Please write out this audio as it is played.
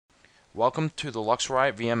Welcome to the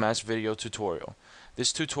Luxriot VMS video tutorial.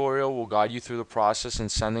 This tutorial will guide you through the process in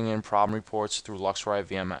sending in problem reports through Luxriot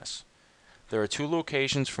VMS. There are two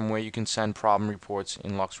locations from where you can send problem reports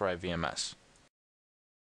in Luxriot VMS.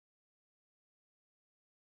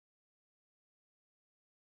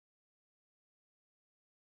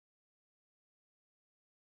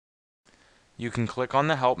 You can click on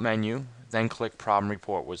the Help menu, then click Problem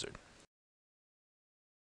Report Wizard.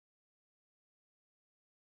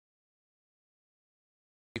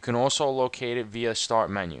 You can also locate it via Start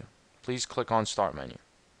menu. Please click on Start menu.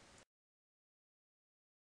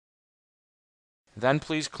 Then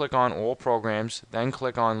please click on All Programs, then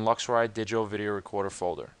click on Luxriot Digital Video Recorder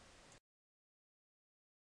folder.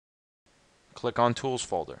 Click on Tools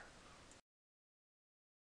folder.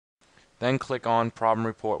 Then click on Problem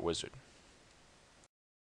Report Wizard.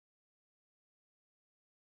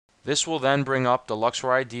 This will then bring up the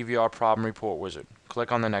Luxriot DVR Problem Report Wizard.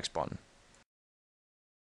 Click on the Next button.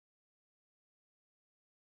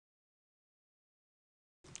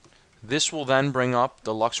 This will then bring up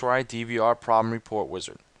the Luxriot DVR Problem Report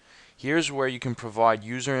Wizard. Here's where you can provide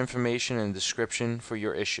user information and description for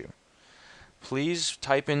your issue. Please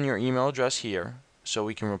type in your email address here so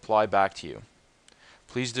we can reply back to you.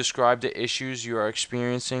 Please describe the issues you are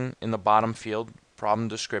experiencing in the bottom field, Problem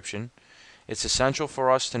Description. It's essential for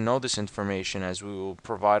us to know this information as it will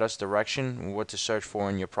provide us direction on what to search for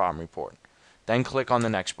in your problem report. Then click on the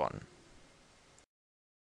Next button.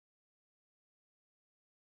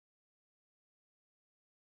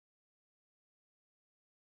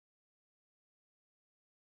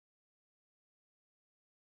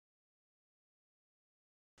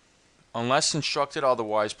 Unless instructed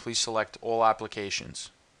otherwise, please select All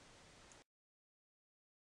Applications.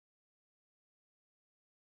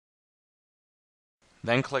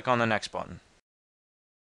 Then click on the Next button.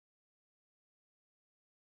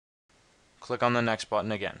 Click on the Next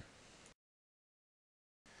button again.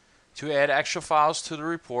 To add extra files to the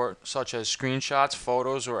report, such as screenshots,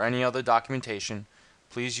 photos, or any other documentation,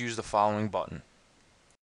 please use the following button.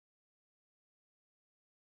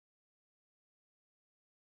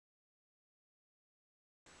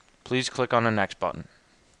 Please click on the Next button.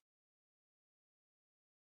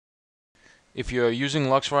 If you are using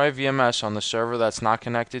Luxriot VMS on the server that's not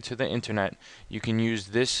connected to the internet, you can use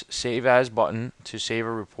this Save As button to save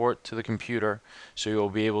a report to the computer, so you will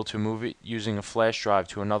be able to move it using a flash drive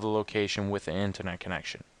to another location with an internet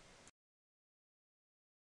connection.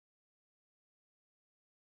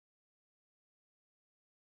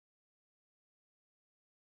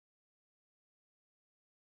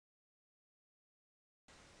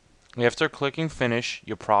 After clicking Finish,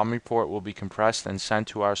 your problem report will be compressed and sent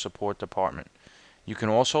to our support department. You can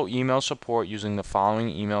also email support using the following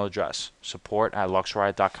email address,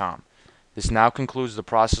 support@luxriot.com. This now concludes the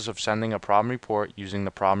process of sending a problem report using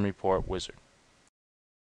the Problem Report Wizard.